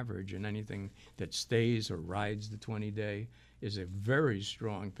moving average, and anything that stays or rides the 20-day is a very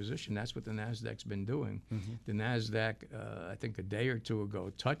strong position. That's what the NASDAQ's been doing. Mm-hmm. The NASDAQ, I think a day or two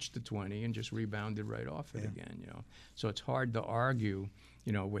ago, touched the 20 and just rebounded right off it again. So it's hard to argue,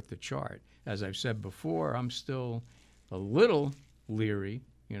 with the chart. As I've said before, I'm still a little leery,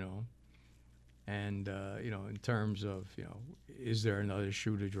 And, in terms of, is there another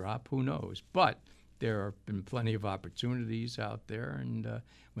shoe to drop? Who knows? But there have been plenty of opportunities out there. And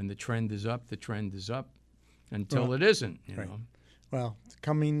when the trend is up, the trend is up until it isn't, you know. Well,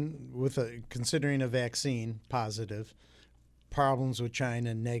 considering a vaccine, positive, problems with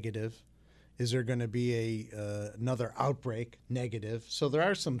China, negative. Is there going to be another outbreak, negative? So there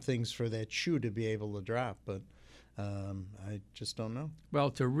are some things for that shoe to be able to drop, but I just don't know.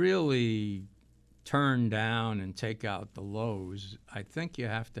 Well, to really turn down and take out the lows, I think you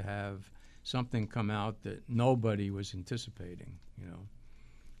have to have something come out that nobody was anticipating,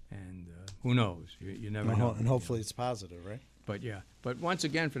 and who knows? You never know. And hopefully it's positive, right? But once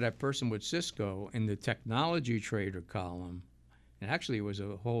again, for that person with Cisco, in the technology trader column, and actually it was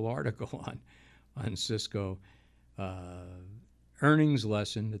a whole article on Cisco, earnings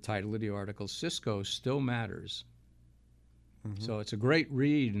lesson, the title of the article, Cisco Still Matters. Mm-hmm. So it's a great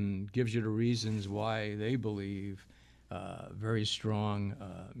read and gives you the reasons why they believe very strong,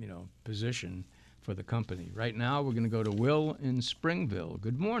 position for the company. Right now, we're going to go to Will in Springville.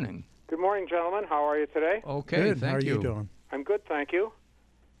 Good morning. Good morning, gentlemen. How are you today? Okay, good. Thank How are you doing? I'm good, thank you.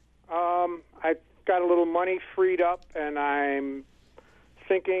 I've got a little money freed up, and I'm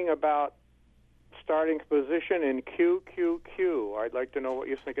thinking about starting a position in QQQ. I'd like to know what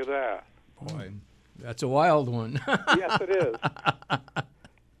you think of that. Boy, that's a wild one. Yes, it is.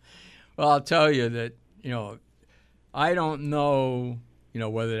 Well, I'll tell you that, I don't know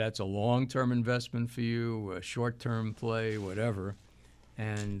whether that's a long-term investment for you, a short-term play, whatever.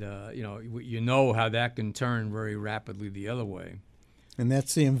 And, you know how that can turn very rapidly the other way. And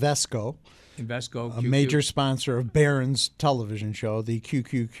that's the Invesco. Invesco, a major sponsor of Barron's television show, the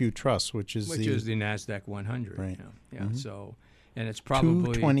QQQ Trust, which is the NASDAQ 100. Right. Yeah. So, and it's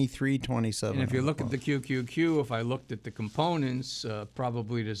probably 223.27. And if you look at the QQQ, if I looked at the components,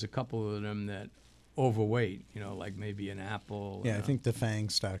 probably there's a couple of them that overweight. Like maybe an Apple. Yeah, I think the FANG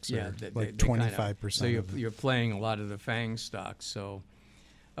stocks are like 25%. So you're playing a lot of the FANG stocks. So,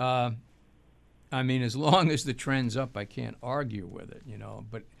 as long as the trend's up, I can't argue with it.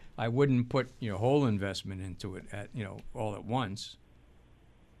 But I wouldn't put your whole investment into it at all at once.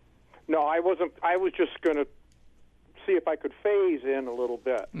 No, I wasn't. I was just going to see if I could phase in a little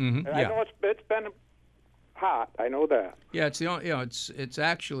bit. Mm-hmm. And I know it's been hot. I know that. Yeah, it's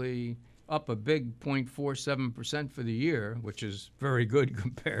actually up a big 0.47% for the year, which is very good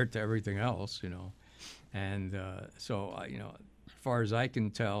compared to everything else. And so as far as I can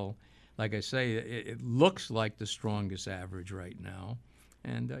tell, like I say, it looks like the strongest average right now.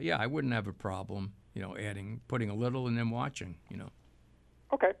 And, I wouldn't have a problem, putting a little and then watching,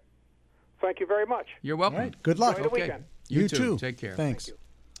 Okay. Thank you very much. You're welcome. All right. Good luck. Enjoy the weekend. You too. Take care. Thanks.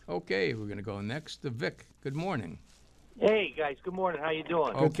 Okay, we're going to go next to Vic. Good morning. Hey, guys. Good morning. How you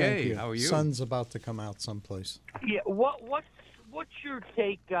doing? Good, okay. thank you. How are you? Sun's about to come out someplace. Yeah. What's your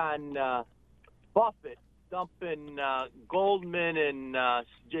take on Buffett dumping Goldman and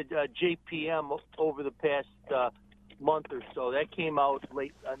JPM over the past month or so? That came out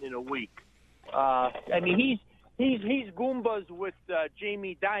late in a week. He's Goombas with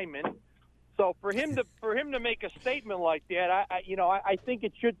Jamie Dimon. So for him to make a statement like that, I think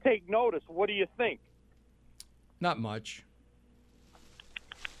it should take notice. What do you think? Not much.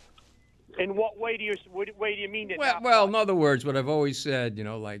 In what way do you mean it? Well, in other words, what I've always said,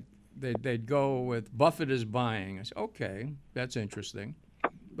 like they'd go with Buffett is buying. I said, okay, that's interesting.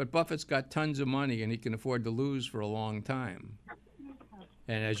 But Buffett's got tons of money and he can afford to lose for a long time.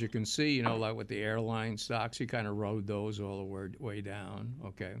 And as you can see, like with the airline stocks, he kind of rode those all the way down.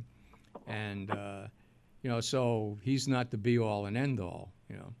 Okay. And, so he's not the be all and end all,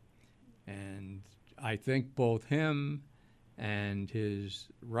 And I think both him and his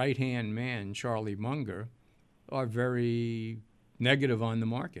right-hand man, Charlie Munger, are very negative on the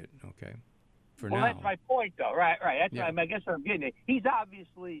market, okay, for now. Well, that's my point, though. Right. I guess I'm getting it. He's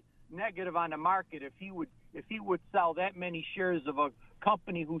obviously negative on the market if he would sell that many shares of a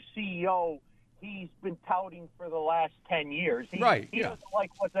company whose CEO he's been touting for the last 10 years. He doesn't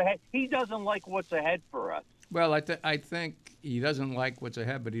like what's ahead. He doesn't like what's ahead for us. Well, I think he doesn't like what's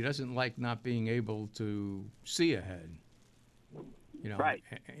ahead, but he doesn't like not being able to see ahead. Right.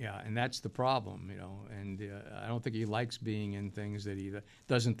 Yeah, and that's the problem, and I don't think he likes being in things that he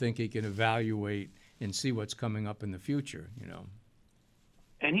doesn't think he can evaluate and see what's coming up in the future,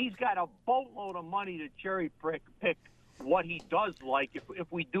 And he's got a boatload of money to cherry pick what he does like if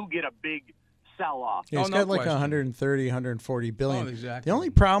we do get a big sell-off. Yeah, he's got like 130, 140 billion. Oh, exactly. The only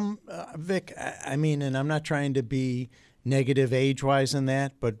problem, Vic, and I'm not trying to be negative age-wise in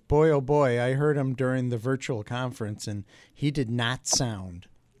that, but boy, oh boy, I heard him during the virtual conference, and he did not sound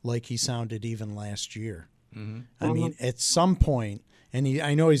like he sounded even last year. Mm-hmm. I mean, at some point, and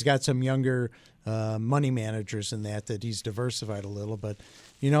I know he's got some younger money managers in that he's diversified a little, but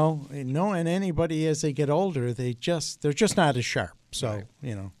knowing anybody as they get older, they're just not as sharp. So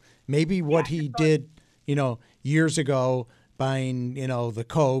maybe what he did, years ago, buying the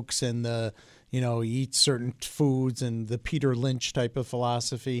Cokes and the he eats certain foods and the Peter Lynch type of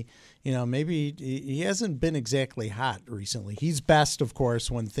philosophy. Maybe he hasn't been exactly hot recently. He's best, of course,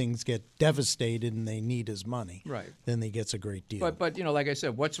 when things get devastated and they need his money. Right. Then he gets a great deal. But like I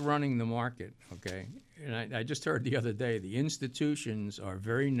said, what's running the market, okay? And I just heard the other day, the institutions are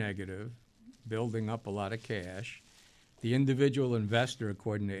very negative, building up a lot of cash. The individual investor,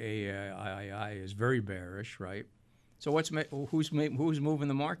 according to AII, is very bearish, right? So who's moving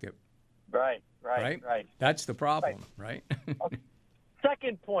the market? Right. That's the problem, right? Okay.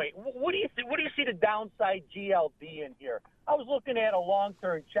 Second point, what do you see the downside GLD in here? I was looking at a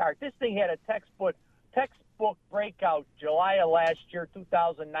long-term chart. This thing had a textbook breakout July of last year,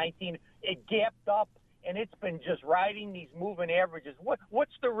 2019. It gapped up, and it's been just riding these moving averages.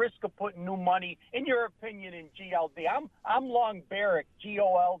 What's the risk of putting new money, in your opinion, in GLD? I'm long Barrick,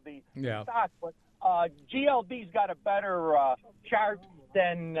 GOLD stock, but GLD's got a better chart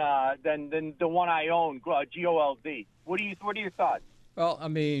than the one I own, GOLD. What are your thoughts? Well,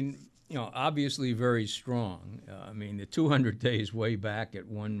 obviously very strong. The 200 days way back at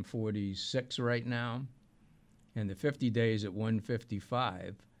 146 right now. and the 50 days at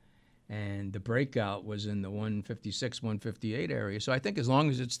 155, and the breakout was in the 156, 158 area. So I think as long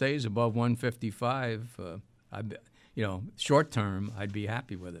as it stays above 155, short term, I'd be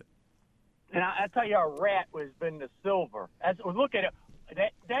happy with it. And I tell you, a rat has been the silver. Look at it.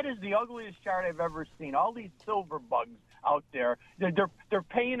 That is the ugliest chart I've ever seen. All these silver bugs out there. They're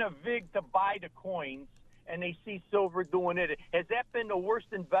paying a vig to buy the coins, and they see silver doing it. Has that been the worst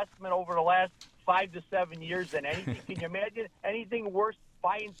investment over the last 5 to 7 years than anything? Can you imagine anything worse?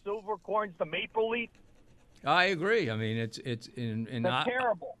 Buying silver coins, the Maple Leaf. I agree. I mean, it's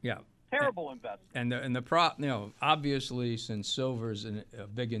terrible. Yeah. Terrible investment. And obviously, since silver's a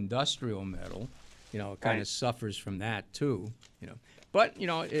big industrial metal, it kind of suffers from that too. But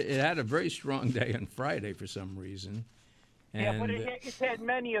it had a very strong day on Friday for some reason. And, but it's had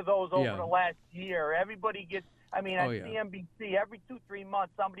many of those over the last year. Everybody gets. On CNBC, every 2-3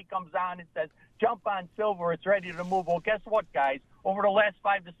 months, somebody comes on and says, "Jump on silver; it's ready to move." Well, guess what, guys? Over the last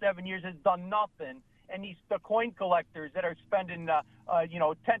 5 to 7 years, it's done nothing. And the coin collectors that are spending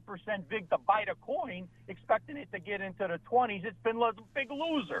 10% vig to buy the coin, expecting it to get into the 20s, it's been a big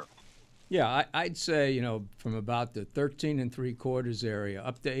loser. Yeah, I'd say from about the 13 3/4 area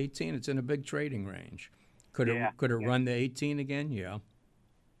up to 18, it's in a big trading range. Could it run the 18 again? Yeah.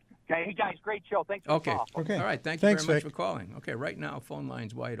 Okay, hey guys, great show. Thanks for the call. Okay. All right, thanks very much for calling. Okay, right now, phone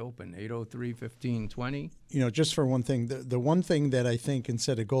line's wide open, 803-1520. Just for one thing, the one thing that I think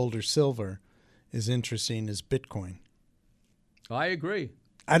instead of gold or silver is interesting is Bitcoin. I agree.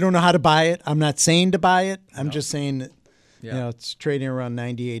 I don't know how to buy it. I'm not saying to buy it. I'm just saying that, it's trading around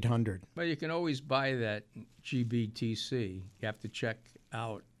 9,800. But you can always buy that GBTC. You have to check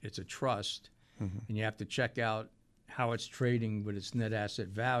out, it's a trust, and you have to check out how it's trading with its net asset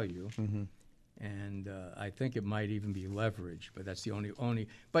value. And I think it might even be leveraged, but that's the only.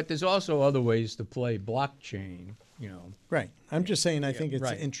 But there's also other ways to play blockchain, Right. I'm just saying I think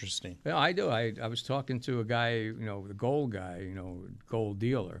it's interesting. Yeah, I do. I was talking to a guy, the gold guy, gold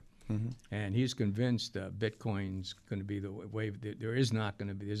dealer, and he's convinced Bitcoin's going to be the way. There's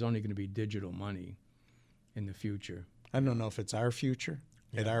only going to be digital money in the future. I don't know if it's our future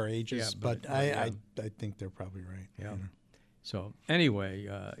at our ages, but I think they're probably right. Yeah. So anyway,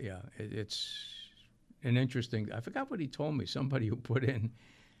 it's an interesting. I forgot what he told me. Somebody who put in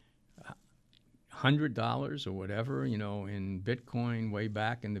 $100 or whatever, in Bitcoin way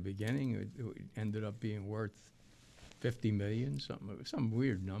back in the beginning, it ended up being worth $50 million, some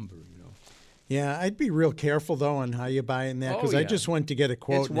weird number, Yeah, I'd be real careful though on how you buy in that because I just went to get a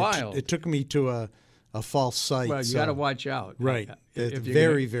quote. It's wild. It took me to a false site. Well, you got to watch out. Right. It's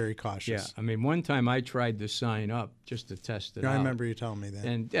very, very cautious. Yeah. I mean, one time I tried to sign up just to test it out. I remember you telling me that.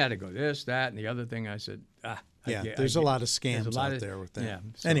 And had to go this, that, and the other thing. I said, there's a lot of scams out there with that. Yeah.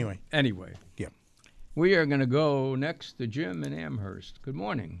 So, anyway. Yeah. We are going to go next to Jim in Amherst. Good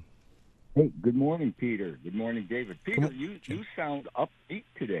morning. Hey, good morning, Peter. Good morning, David. Peter, you sound upbeat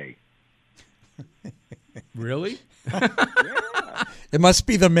today. Really? Yeah. It must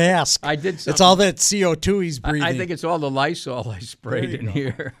be the mask. I did something. It's all that CO2 he's breathing. I think it's all the Lysol I sprayed in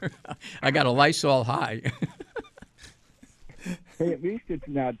here. I got a Lysol high. Hey, at least it's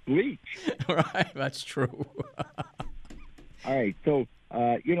not bleach. Right, that's true. All right, so,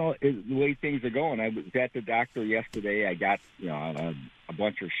 the way things are going, I was at the doctor yesterday. I got, a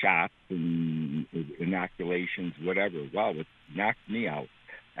bunch of shots and inoculations, whatever. Wow, it knocked me out.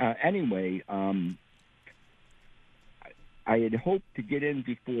 Anyway, I had hoped to get in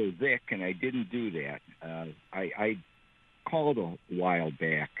before Vic, and I didn't do that. I called a while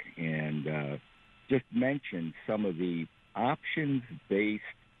back and just mentioned some of the options-based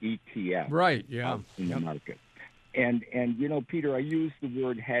ETFs in the market. And Peter, I used the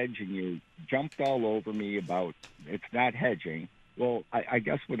word hedge, and you jumped all over me about it's not hedging. Well, I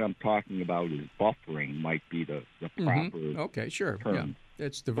guess what I'm talking about is buffering might be the proper Okay, sure. term. Yeah.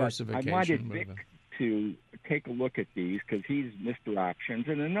 It's diversification. But I wanted Vic to take a look at these because he's Mr. Options,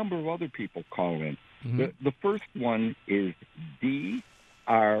 and a number of other people call in. The first one is DRSK.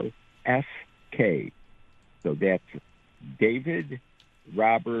 So that's David,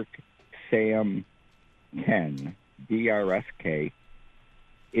 Robert, Sam, Ken, DRSK.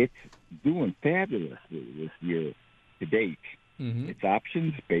 It's doing fabulously this year to date. It's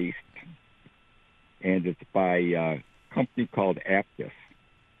options-based, and it's by a company called Aptus.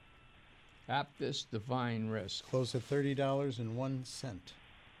 Aptus Divine Risk. Closed at $30.01.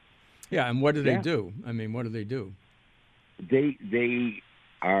 Yeah, and what do they do? I mean, what do they do? They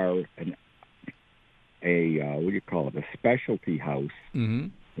are a specialty house,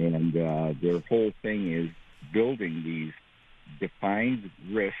 and their whole thing is building these defined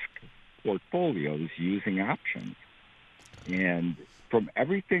risk portfolios using options. And from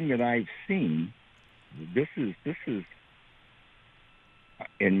everything that I've seen, this is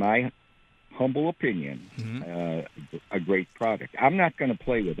in my humble opinion, a great product. I'm not going to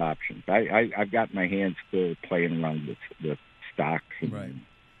play with options. I've got my hands full playing around with stocks. Right.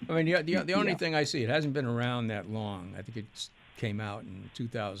 I mean, the only thing I see, it hasn't been around that long. I think it came out in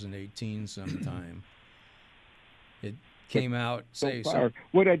 2018 sometime. It came out, say, so far,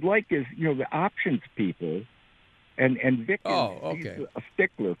 what I'd like is, the options people, and Vic is okay. a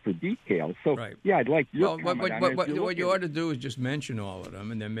stickler for details. So, right. yeah, I'd like your comment on it. What you ought to do is just mention all of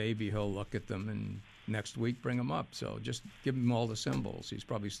them, and then maybe he'll look at them and next week bring them up. So just give him all the symbols. He's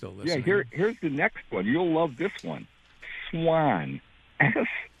probably still listening. Yeah, here's the next one. You'll love this one. SWAN.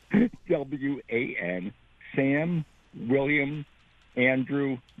 SWAN. Sam, William,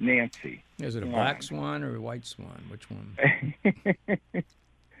 Andrew, Nancy. Is it a black swan or a white swan? Which one?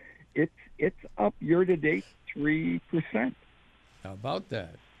 It's up year to date 3%. How about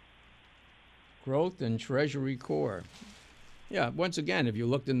that? Growth and Treasury Core. Yeah, once again, if you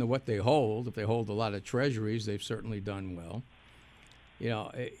looked into what they hold, if they hold a lot of treasuries, they've certainly done well.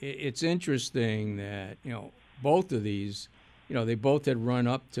 It's interesting that, both of these, they both had run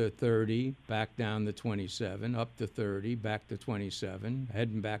up to 30, back down to 27, up to 30, back to 27,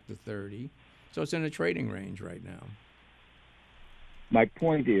 heading back to 30. So it's in a trading range right now. My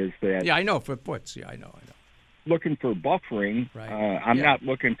point is that... Yeah, I know, for puts. Yeah, I know. Looking for buffering. Right. I'm not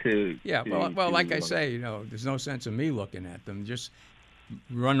looking to... Yeah, well, like I say, there's no sense of me looking at them. Just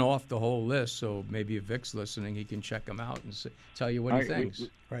run off the whole list, so maybe if Vic's listening, he can check them out and tell you what he thinks.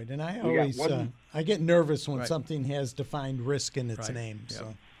 Right, and I always I get nervous when something has defined risk in its name.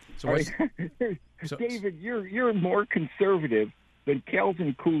 Yep. So David, you're more conservative than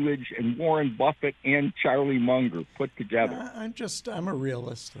Calvin Coolidge and Warren Buffett and Charlie Munger put together. I'm a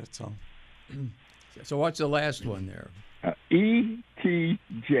realist, that's all. So what's the last one there?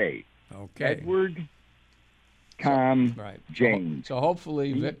 ETJ. Okay. Edward Tom James. So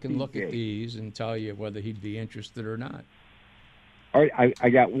hopefully Vic can look at these and tell you whether he'd be interested or not. All right, I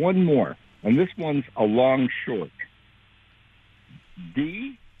got one more, and this one's a long short.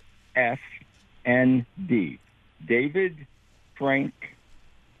 DSND. David, Frank,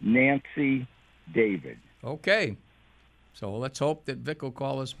 Nancy, David. Okay. So let's hope that Vic will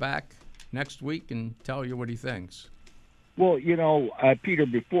call us back next week and tell you what he thinks. Well, Peter,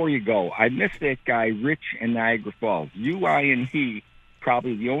 before you go, I miss that guy, Rich in Niagara Falls. You, I, and he,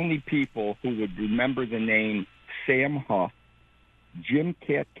 probably the only people who would remember the name Sam Huff, Jim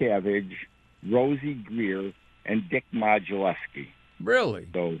Cattavage, Rosie Greer, and Dick Modulewski. Really?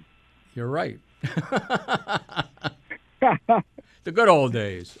 So, you're right. The good old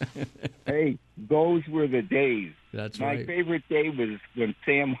days. Hey, those were the days. That's right. My favorite day was when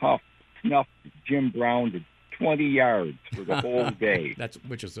Sam Huff snuffed Jim Brown to 20 yards for the whole day.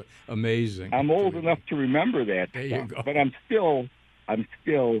 Which is amazing. I'm old enough to remember that there stuff, you go. But I'm still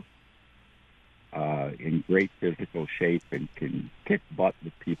in great physical shape and can kick butt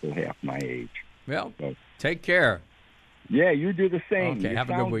with people half my age. Well, take care. Yeah, you do the same. Okay, you have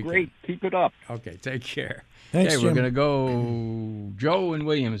a good weekend. Great. Keep it up. Okay, take care. Thanks, we're going to go Joe in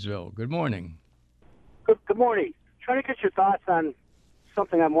Williamsville. Good morning. Good morning. Trying to get your thoughts on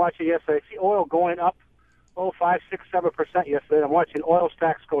something I'm watching yesterday. I see oil going up 5, 6, 7% yesterday. I'm watching oil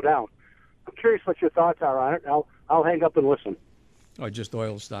stocks go down. I'm curious what your thoughts are on it. I'll hang up and listen. Oh, just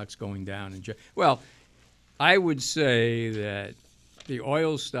oil stocks going down. Well, I would say that the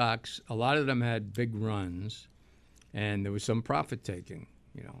oil stocks, a lot of them had big runs, and there was some profit taking,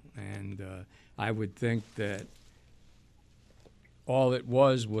 and I would think that all it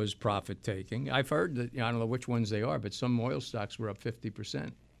was profit taking. I've heard that, I don't know which ones they are, but some oil stocks were up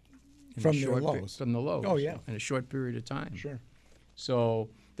 50% from their lows. From the lows. Oh, yeah. In a short period of time. Sure. So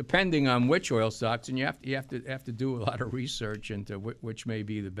depending on which oil stocks, and you have to do a lot of research into which may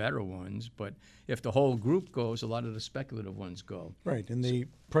be the better ones. But if the whole group goes, a lot of the speculative ones go. Right, and the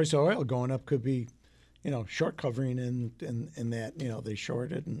price of oil going up could be, short covering in that, they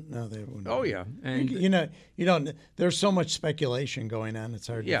shorted and now they wouldn't. Oh yeah, and you don't. There's so much speculation going on. It's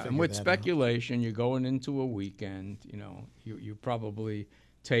hard. to and with that speculation, you're going into a weekend. You probably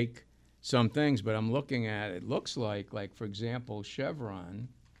take some things, but I'm looking at it. Looks like for example, Chevron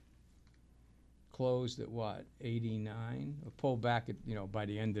closed at what 89, or pulled back at by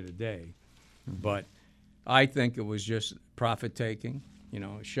the end of the day, but I think it was just profit taking.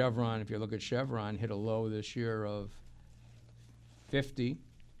 Chevron, if you look at Chevron, hit a low this year of 50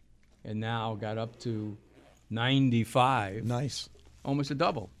 and now got up to 95. Nice. Almost a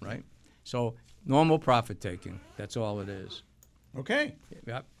double, right? So normal profit taking. That's all it is. Okay.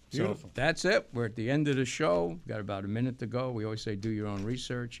 Yep. So that's it. We're at the end of the show. We've got about a minute to go. We always say do your own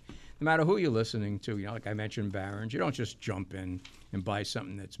research. No matter who you're listening to, like I mentioned Barron's, you don't just jump in and buy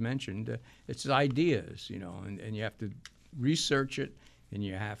something that's mentioned. It's ideas, and you have to research it, and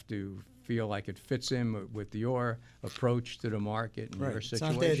you have to feel like it fits in with your approach to the market and your situation. It's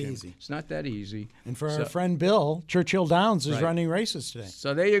not that easy. It's not that easy. And for our friend Bill, Churchill Downs is running races today.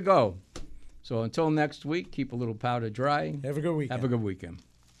 So there you go. So until next week, keep a little powder dry. Have a good weekend. Have a good weekend.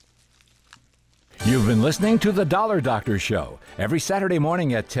 You've been listening to The Dollar Doctor Show. Every Saturday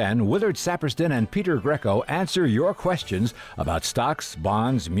morning at 10, Willard Saperston and Peter Greco answer your questions about stocks,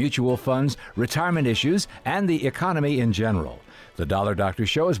 bonds, mutual funds, retirement issues, and the economy in general. The Dollar Doctor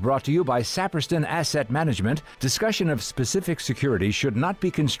Show is brought to you by Saperston Asset Management. Discussion of specific securities should not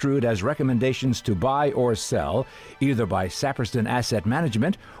be construed as recommendations to buy or sell, either by Saperston Asset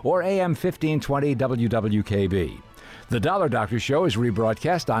Management or AM 1520 WWKB. The Dollar Doctor Show is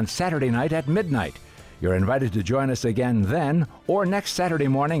rebroadcast on Saturday night at midnight. You're invited to join us again then or next Saturday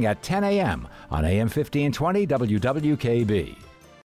morning at 10 a.m. on AM 1520 WWKB.